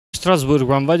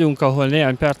Strasbourgban vagyunk, ahol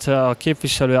néhány perccel a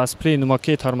képviselőház plénuma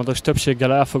kétharmados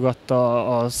többséggel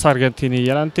elfogadta a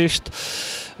Sargentini-jelentést.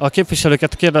 A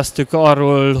képviselőket kérdeztük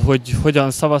arról, hogy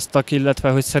hogyan szavaztak, illetve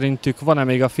hogy szerintük van-e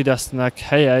még a Fidesznek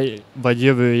helye vagy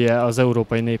jövője az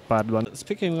Európai Néppártban.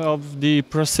 Speaking of the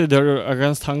procedure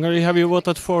against Hungary, have you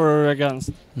voted for or against?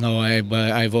 No,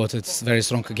 I voted very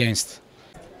strong against.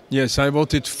 Yes, I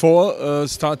voted for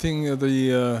starting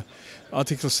the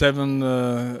Article 7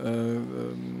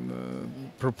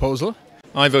 proposal.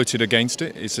 I voted against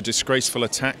it. It's a disgraceful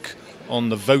attack on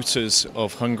the voters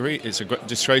of Hungary. It's a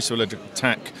disgraceful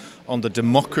attack on the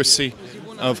democracy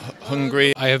of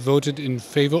Hungary. I have voted in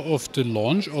favor of the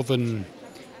launch of a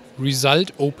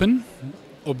result open,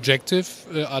 objective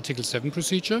Article 7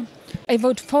 procedure. I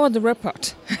vote for the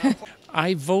report.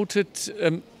 I voted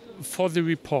for the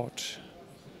report.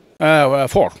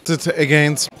 For.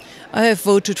 Against. I have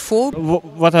voted for.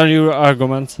 What are your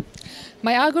arguments?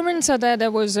 My arguments are that there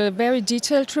was a very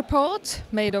detailed report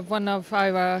made of one of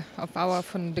our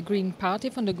from the Green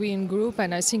Party, from the Green Group,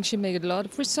 and I think she made a lot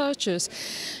of researches.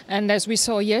 And as we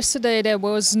saw yesterday, there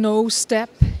was no step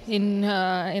in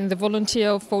the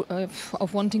volunteer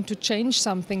of wanting to change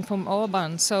something from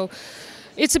Orban. So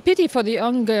it's a pity for the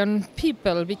Hungarian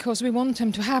people because we want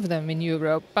them to have them in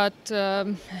Europe. But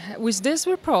with this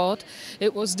report,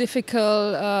 it was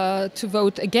difficult to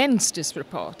vote against this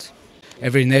report.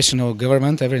 Every national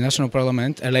government, every national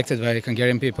parliament elected by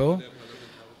Hungarian people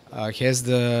has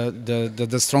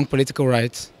the strong political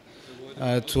right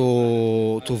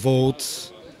to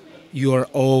vote your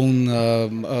own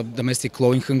domestic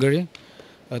law in Hungary,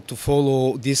 to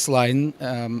follow this line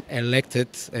elected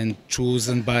and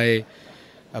chosen by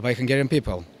Hungarian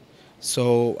people.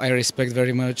 So I respect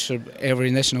very much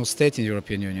every national state in the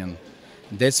European Union.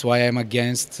 That's why I'm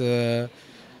against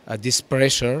this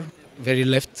pressure, very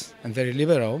left and very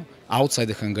liberal,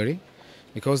 outside of Hungary,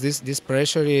 because this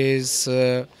pressure is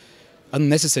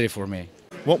unnecessary for me.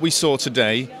 What we saw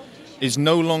today is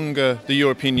no longer the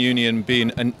European Union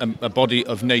being a body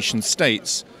of nation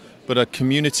states, but a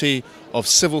community of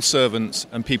civil servants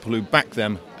and people who back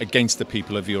them against the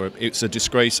people of Europe. It's a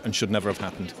disgrace and should never have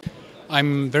happened.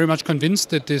 I'm very much convinced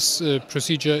that this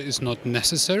procedure is not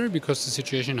necessary because the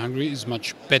situation in Hungary is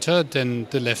much better than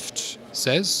the left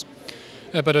says.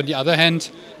 But on the other hand,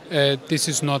 this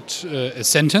is not a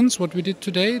sentence, what we did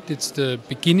today. It's the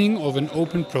beginning of an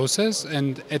open process,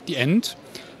 and at the end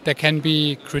there can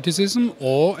be criticism,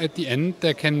 or at the end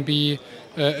there can be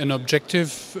an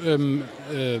objective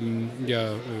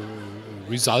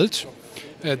result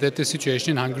that the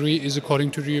situation in Hungary is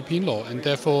according to the European law. And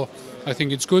therefore I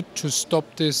think it's good to stop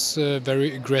this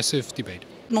very aggressive debate.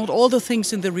 Not all the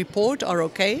things in the report are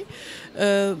okay,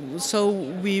 so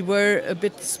we were a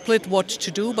bit split what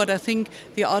to do, but I think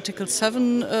the Article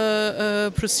 7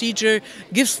 procedure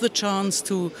gives the chance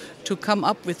to come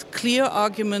up with clear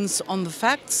arguments on the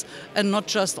facts and not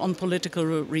just on political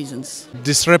reasons.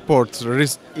 This report,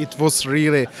 it was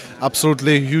really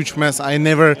absolutely a huge mess. I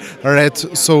never read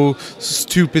so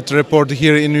stupid report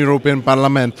here in European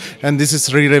Parliament, and this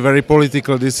is really very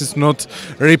political. This is not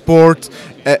a report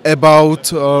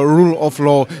about rule of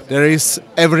law. There is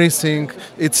everything.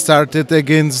 It started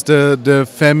against the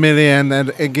family and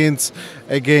against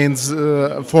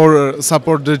for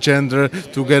support the gender,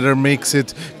 together mix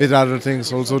it with other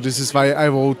things. Also, this is why I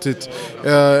voted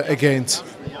against.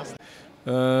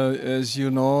 As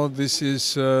you know, this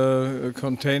is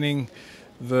containing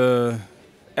the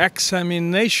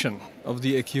examination of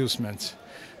the accusement.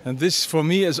 And this, for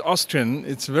me as Austrian,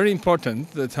 it's very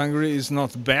important that Hungary is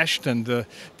not bashed and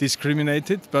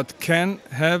discriminated, but can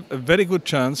have a very good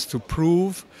chance to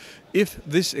prove if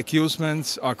these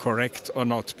accusements are correct or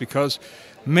not. Because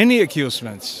many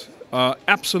accusements are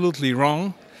absolutely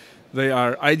wrong. They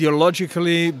are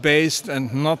ideologically based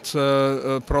and not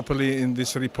properly in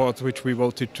this report which we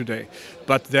voted today.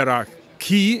 But there are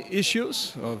key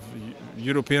issues of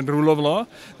European rule of law,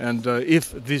 and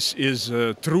if this is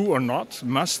true or not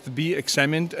must be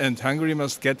examined, and Hungary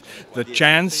must get the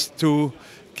chance to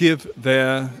give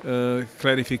their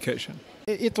clarification.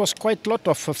 It was quite a lot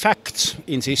of facts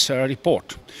in this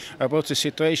report about the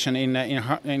situation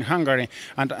in Hungary,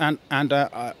 and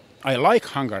I like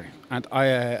Hungary, and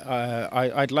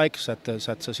I'd like that the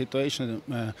situation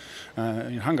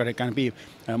in Hungary can be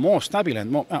more stable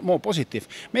and more positive.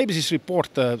 Maybe this report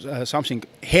something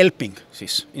helping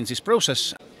this in this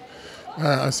process.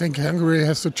 I think Hungary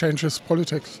has to change its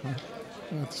politics.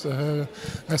 It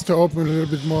has to open a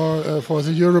little bit more for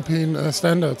the European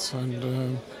standards,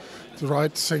 and the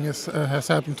right thing has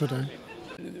happened today.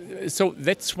 So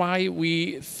that's why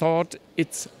we thought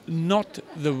it's not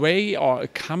the way, or a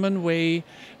common way,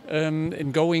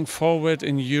 in going forward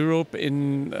in Europe,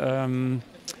 in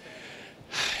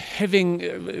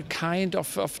having kind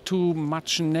of too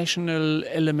much national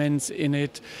elements in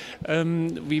it.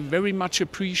 We very much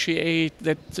appreciate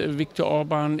that Viktor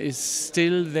Orban is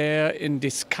still there in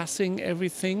discussing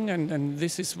everything, and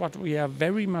this is what we are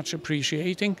very much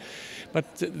appreciating. But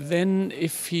then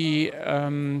if he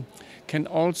can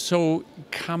also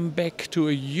come back to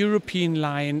a European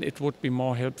line, it would be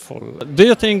more helpful. Do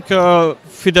you think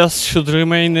Fidesz should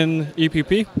remain in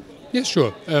EPP? Yes,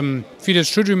 sure. Fidesz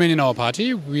should remain in our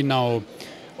party. We now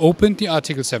opened the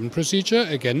Article 7 procedure.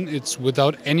 Again, it's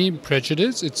without any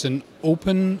prejudice. It's an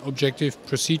open, objective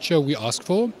procedure we ask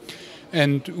for.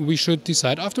 And we should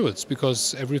decide afterwards,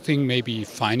 because everything may be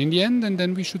fine in the end, and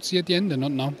then we should see at the end and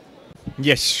not now.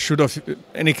 Yes, should have.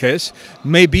 Any case,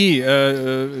 maybe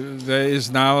there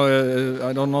is now.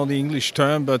 I don't know the English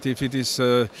term, but if it is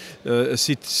a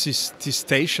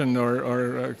cessation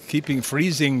or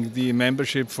freezing the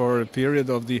membership for a period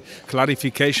of the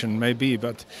clarification, maybe.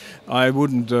 But I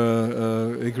wouldn't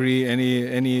agree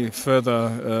any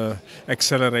further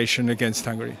acceleration against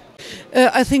Hungary.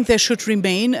 I think they should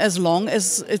remain as long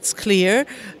as it's clear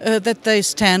that they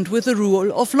stand with the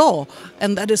rule of law.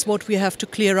 And that is what we have to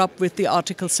clear up with the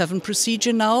Article 7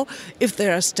 procedure now. If they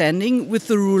are standing with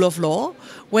the rule of law,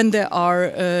 when they are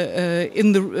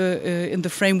in the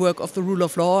framework of the rule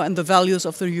of law and the values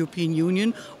of the European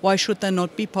Union, why should they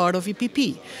not be part of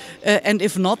EPP? And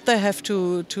if not, they have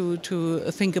to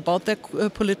think about their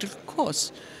political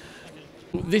course.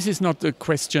 This is not the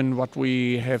question what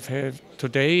we have had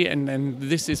today, and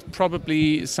this is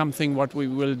probably something what we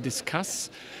will discuss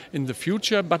in the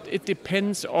future, but it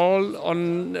depends all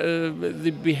on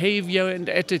the behavior and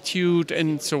attitude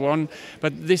and so on.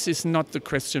 But this is not the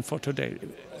question for today.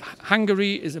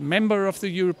 Hungary is a member of the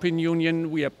European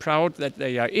Union. We are proud that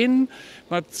they are in,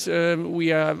 but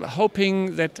we are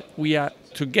hoping that we are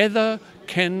together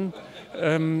can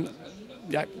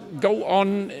go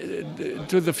on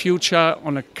to the future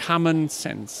on a common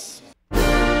sense.